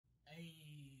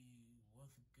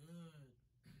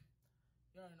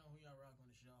You already know who y'all rock on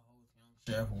the show, host Young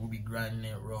Chef. We'll be grinding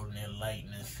it, rolling it,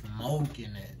 lighting it,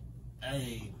 smoking it.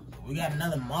 Hey, we got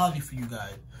another Mozzy for you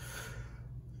guys.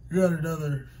 We got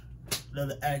another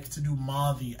act to do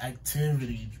Mozzy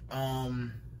activities.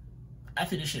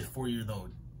 Actually, this shit's 4 years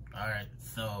old. Alright,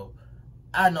 so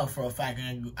I know for a fact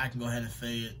I can go ahead and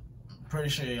say it. I'm pretty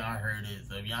sure y'all heard it.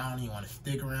 So if y'all don't even want to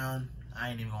stick around, I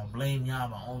ain't even gonna blame y'all,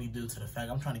 but only due to the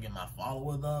fact I'm trying to get my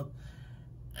followers up.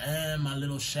 And my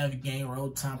little Chevy Gang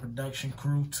Road Time production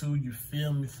crew too, you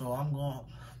feel me? So I'm gonna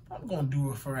do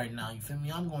it for right now, you feel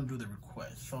me? I'm gonna do the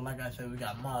request. So like I said, we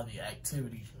got Mozzy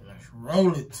activities. Let's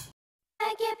roll it.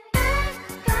 I get back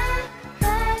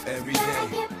every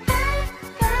day,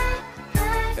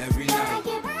 every night.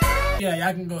 Yeah,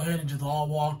 y'all can go ahead and just all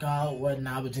walk out,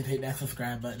 whatnot, but just hit that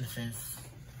subscribe button since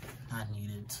I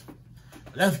need it.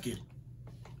 Let's get it.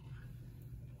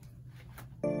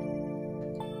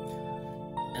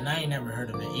 And I ain't never heard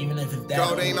of it, even if it's that.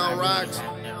 Gold ain't on rocks.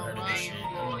 I've never heard of this shit.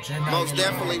 Most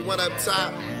definitely went up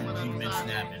top. And you've been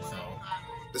snapping, so.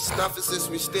 The stuff is this,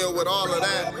 we still with all of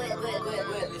that.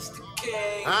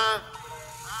 Huh?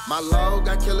 My low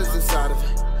got killers inside of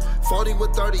it. 40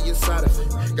 with 30 inside of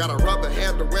it. Got a rubber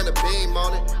handle and a beam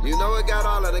on it. You know it got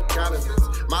all of the condiments.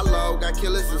 My low got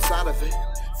killers inside of it.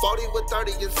 40 with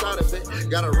 30 inside of it.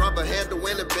 Got a rubber handle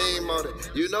and a beam on it.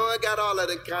 You know I got all of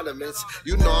the condiments.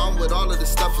 You know I'm with all of the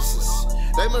stuffuses.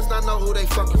 They must not know who they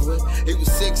fucking with. He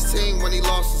was 16 when he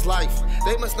lost his life.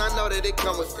 They must not know that it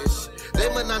come with this. They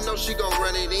must not know she gon'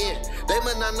 run it in. They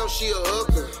must not know she a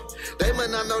hooker. They might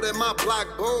not know that my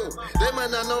block boom. They might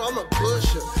not know I'm a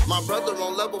pusher. My brother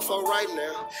on level 4 right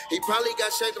now. He probably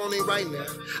got shake on him right now.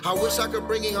 I wish I could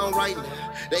bring him home right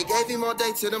now. They gave him all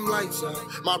day to them lights out.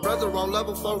 My brother on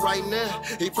level 4 right now.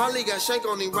 He probably got shake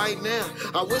on him right now.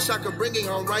 I wish I could bring him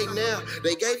home right now.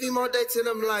 They gave him all day to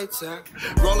them lights out.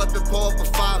 Roll up and pour up a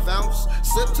 5 ounce.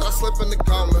 Slip till I slip in the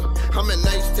coma. I'm in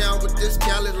H-Town with this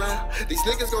Cali line. These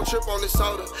niggas gon' trip on this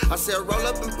soda. I said roll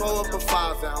up and pour up a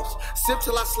 5 ounce. Sip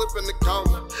till I slip in the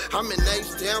coma. I'm in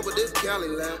H-Town with this Cali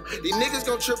line. These niggas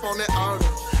gon' trip on that order.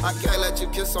 I can't let you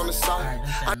kiss on the side.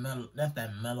 Right, that's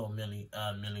that mellow Millie.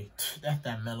 That's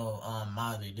that mellow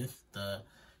Mozzy. This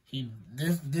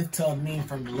tells me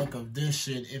from the look of this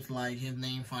shit, it's like his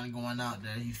name finally going out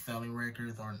there. He's selling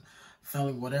records or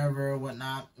selling whatever,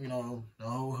 whatnot. You know, the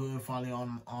whole hood finally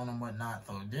on him, whatnot.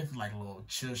 So this is like a little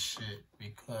chill shit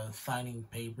because signing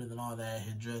papers and all that,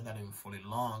 his dress not even fully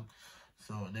long.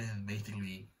 So this is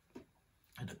basically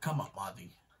the come up Mozzy.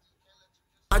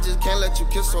 I just can't let you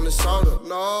kiss on the soda.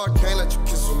 No, I can't let you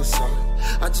kiss on the soda.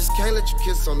 I just can't let you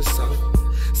kiss on the soda.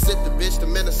 Sent the bitch to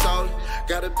Minnesota.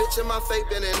 Got a bitch in my face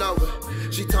bending over.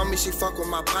 She told me she fuck with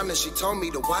my partner. She told me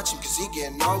to watch him cause he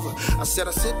getting over. I said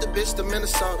I sent the bitch to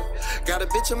Minnesota. Got a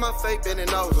bitch in my face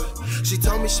bending over. She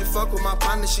told me she fuck with my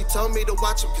partner. She told me to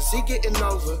watch him cause he getting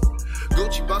over.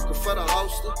 Gucci buckle for the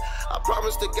holster. I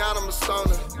promise to God I'm a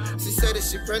stoner. She said that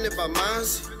she pregnant by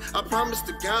Mozzy. I promise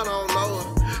to God I don't know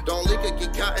her. Don't leak her,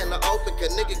 get caught in the open,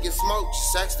 cause nigga get smoked,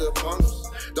 just ask the opponents.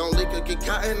 Don't leak her, get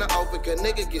caught in the open, cause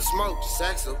nigga get smoked, just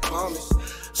ask the opponents.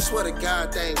 Swear to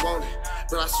God they ain't want it,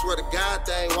 but I swear to God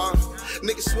they ain't want it.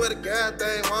 Nigga swear to God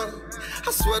they ain't want it.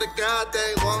 I swear to God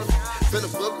they ain't want it. Finna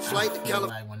book a flight to California.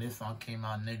 Like when this song came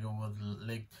out, niggas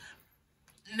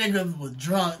was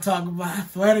drunk talking about, I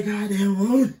swear to God they ain't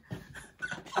want it.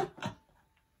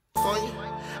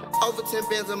 Over 10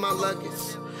 bands in my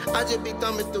luggage. I just be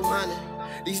thumbing through honey.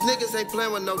 These niggas ain't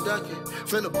playing with no ducking.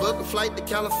 Finna book a flight to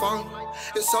California.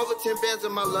 It's over 10 bands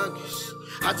in my luggage.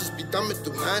 I just be thumbing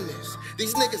through honeys.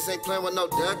 These niggas ain't playing with no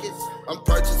duckets. I'm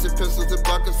purchasing pistols and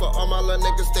buckets for all my little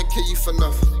niggas that kill you for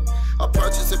nothing. I'm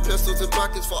purchasing pistols and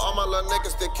buckets for all my little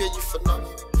niggas that kill you for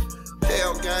nothing.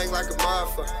 Hell gang like a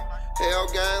motherfucker. Hell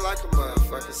gang like a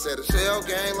motherfucker. Said it's hell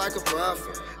gang like a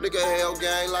motherfucker. Nigga hell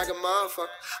gang like a motherfucker.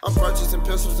 I'm purchasing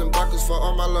pistols and buckets for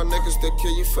all my little niggas that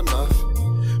kill you for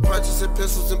nothing. Purchasing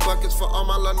pistols and buckets for all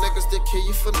my little niggas that kill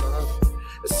you for nothing.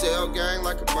 It's hell gang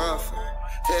like a motherfucker.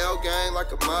 Hell gang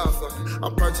like a motherfucker.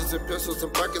 I'm purchasing pistols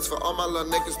and buckets for all my little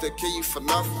niggas that kill you for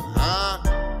nothing.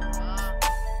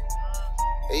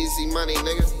 Easy money,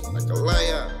 nigga, like a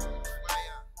layup.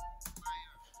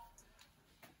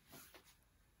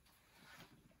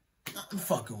 I'm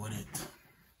fucking with it.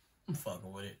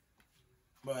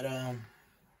 But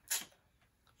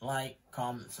like,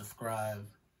 comment, subscribe,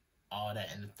 all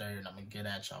that in the third. I'm gonna get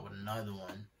at y'all with another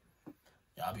one.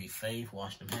 Y'all be safe,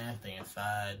 wash them hands, stay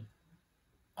inside,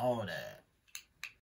 all that.